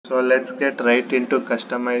So let's get right into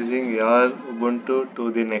customizing your Ubuntu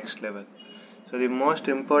to the next level. So the most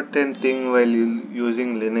important thing while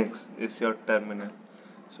using Linux is your terminal.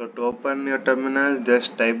 So to open your terminal,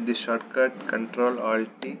 just type the shortcut Ctrl Alt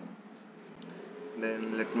T.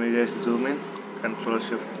 Then let me just zoom in, Ctrl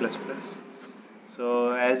Shift plus plus. So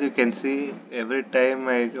as you can see, every time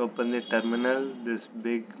I open the terminal, this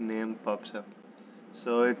big name pops up.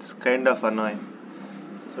 So it's kind of annoying.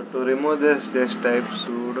 So to remove this, just type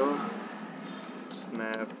sudo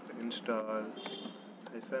snap install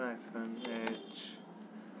 -h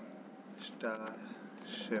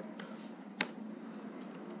Starship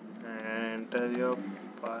and enter your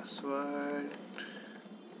password.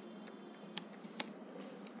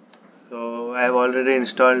 So I have already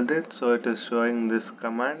installed it, so it is showing this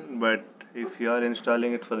command, but if you are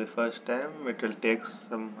installing it for the first time, it will take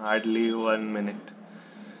some hardly 1 minute.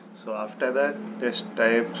 So after that, just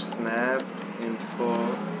type snap info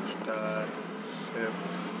Starship.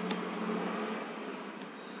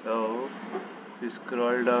 So if you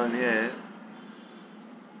scroll down here,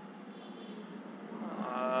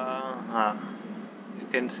 you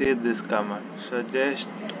can see this command. So just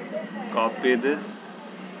copy this.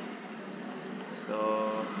 So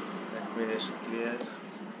let me just clear.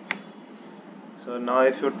 So now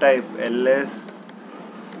if you type ls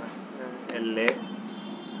la,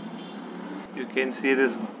 you can see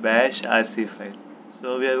this bash rc file. So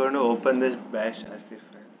we are going to open this bash rc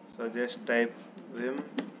file. So just type vim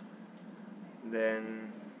then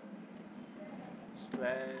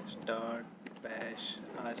 /bash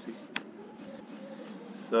rc.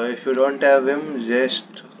 So if you don't have vim, just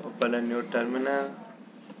open a new terminal,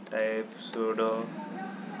 type sudo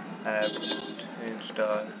apt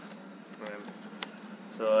install vim.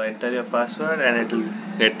 So enter your password and it will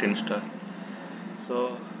get installed. So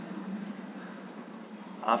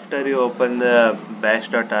after you open the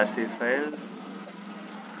bash.rc file,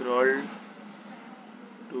 scroll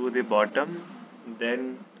to the bottom, then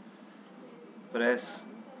press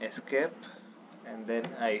escape and then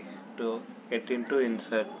I to get into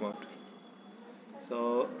insert mode. So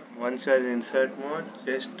once you are in insert mode,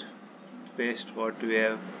 just paste what we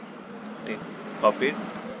have copied.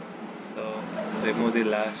 So remove the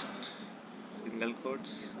last single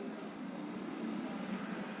quotes.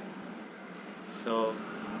 So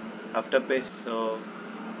after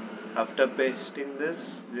pasting this,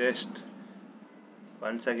 just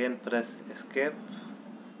once again press escape,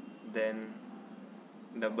 then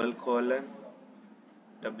double colon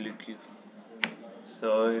WQ. So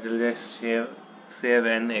it will just save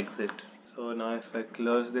and exit. So now if I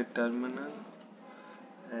close the terminal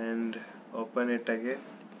and open it again,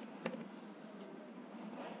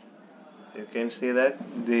 you can see that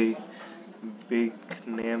the big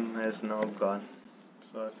name has now gone.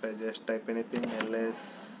 So if I just type anything ls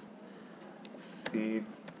cd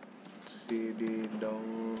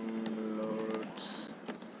downloads,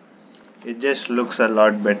 it just looks a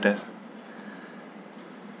lot better.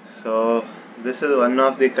 So this is one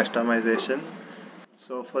of the customization.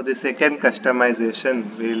 So for the second customization,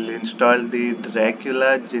 we'll install the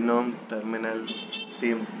Dracula Terminal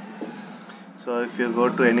Theme. So if you go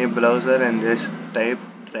to any browser and just type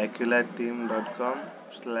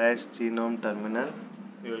dracula-themed.com/genome terminal,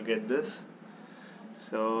 you will get this.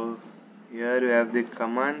 So here you have the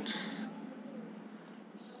commands.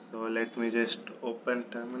 So let me just open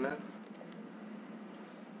terminal.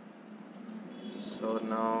 So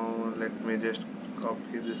now let me just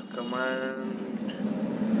copy this command.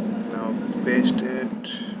 Now paste it.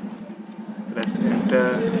 Press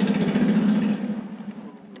enter.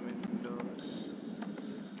 Windows.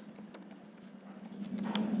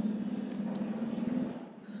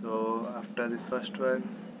 So after the first one,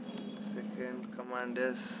 second command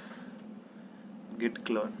is git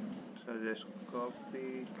clone. So just copy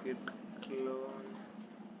git clone,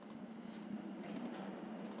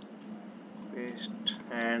 paste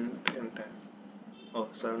and enter. Oh,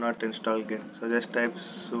 so not install git. So just type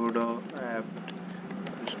sudo apt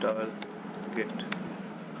install git.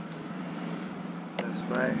 That's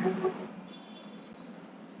why.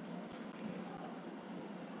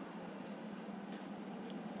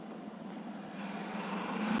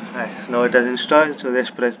 Nice. Now it has installed. So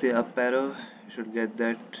just press the up arrow. You should get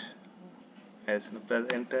that. Yes. Now press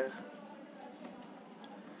enter.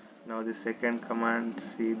 Now the second command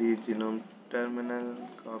cd genome terminal,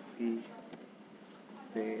 copy,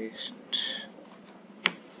 paste,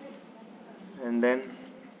 and then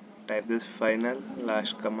type this final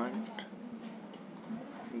last command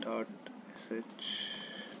 .sh,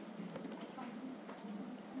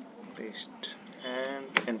 paste and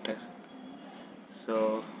enter. So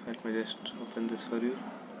let me just open this for you.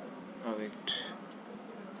 Oh wait,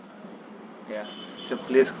 yeah. So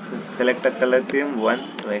please select a color theme.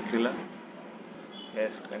 One, Dracula.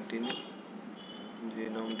 Yes, continue.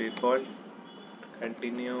 Genome default.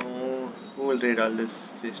 Continue. Who will read all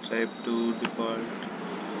this? Restripe to default.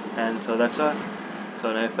 And so that's all.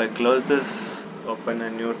 So now if I close this, open a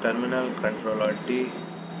new terminal, Control Alt T,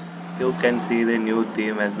 you can see the new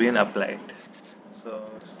theme has been applied. So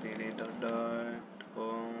cd dot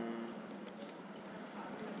home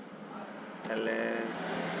ls.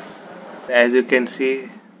 As you can see,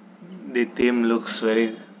 the theme looks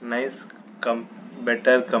very nice,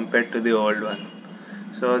 better compared to the old one.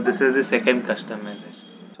 So this is the second customization.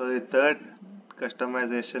 So the third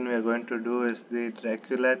customization we are going to do is the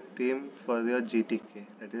Dracula theme for your GTK,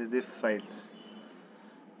 that is the files.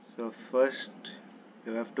 So first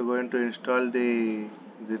you have to go into install the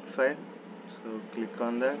zip file. So click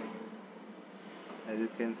on that. As you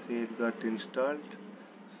can see, it got installed.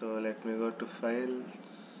 So let me go to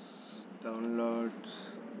files, downloads,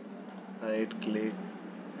 right click,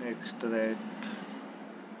 extract.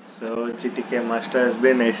 So GTK master has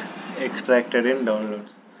been extracted in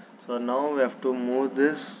downloads. So now we have to move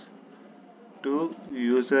this to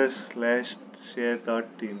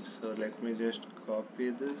user/share.theme. So let me just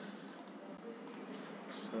copy this.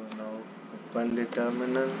 So now open the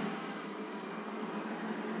terminal,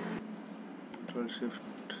 Control Shift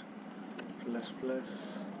plus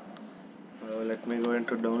plus. Now let me go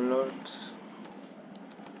into downloads.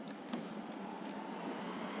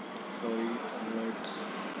 Sorry, downloads.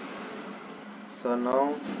 So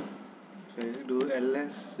now if I do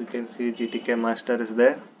ls, you can see GTK master is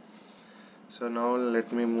there. So now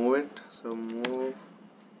let me move it. So move,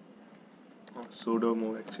 sudo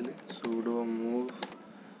move actually, sudo move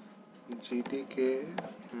GTK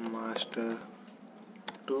master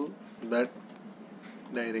to that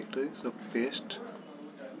directory. So paste,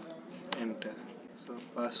 enter. So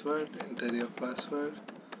password, enter your password.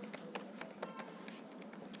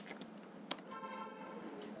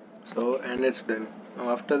 So and it's done.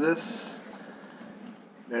 Now after this,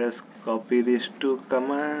 let us copy these two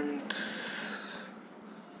commands,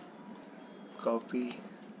 copy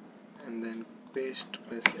and then paste,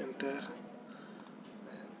 press enter,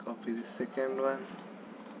 and copy the second one,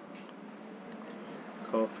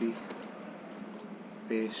 copy,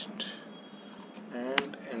 paste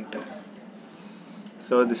and enter.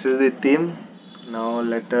 So this is the theme. Now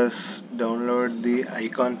let us download the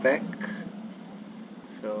icon pack.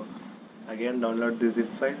 So again download the zip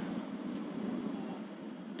file.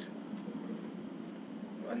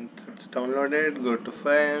 Once it's downloaded, go to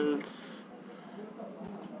files,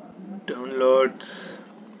 downloads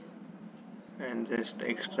and just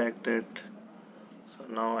extract it. So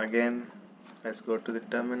now again let's go to the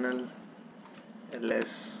terminal,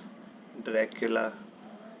 ls Dracula.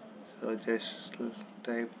 So just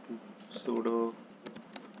type sudo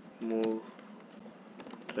move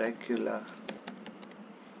Dracula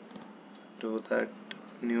to that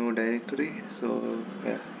new directory. So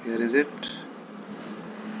yeah, here is it.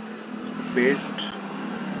 Paste,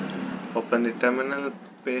 open the terminal,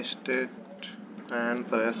 paste it and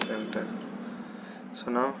press enter. So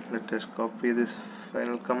now let us copy this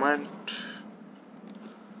final command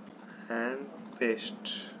and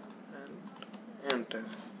paste and enter.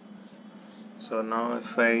 So now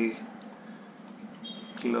if I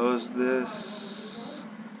close this,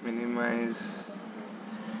 minimize,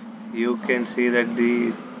 you can see that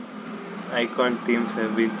the icon themes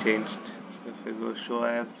have been changed. So if I go show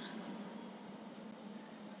apps,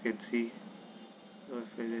 you can see. So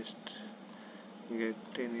if I just get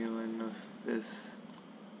any one of this.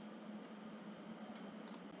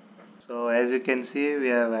 So as you can see, we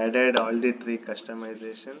have added all the three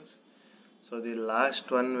customizations. So the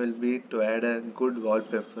last one will be to add a good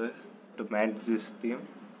wallpaper to match this theme.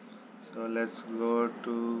 So let's go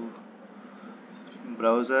to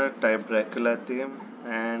browser, type Dracula theme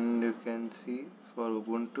and you can see for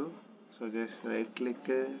Ubuntu. So just right click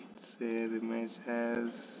it, save image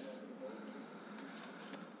as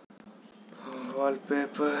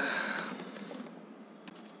wallpaper,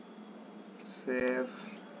 save.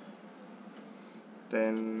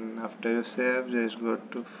 Then after you save, just go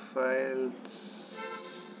to files.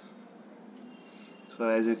 So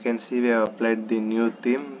as you can see, we have applied the new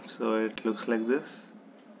theme, so it looks like this.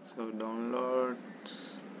 So downloads,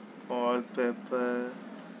 wallpaper,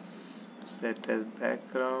 set as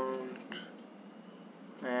background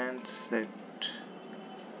and set.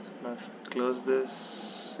 So now if you close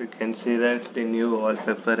this, you can see that the new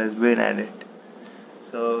wallpaper has been added.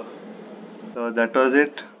 So that was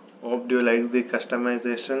it. Hope you like the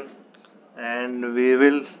customization, and we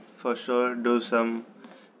will for sure do some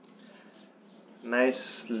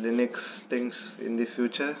nice Linux things in the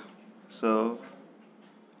future. So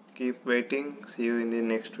keep waiting. See you in the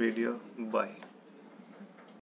next video. Bye.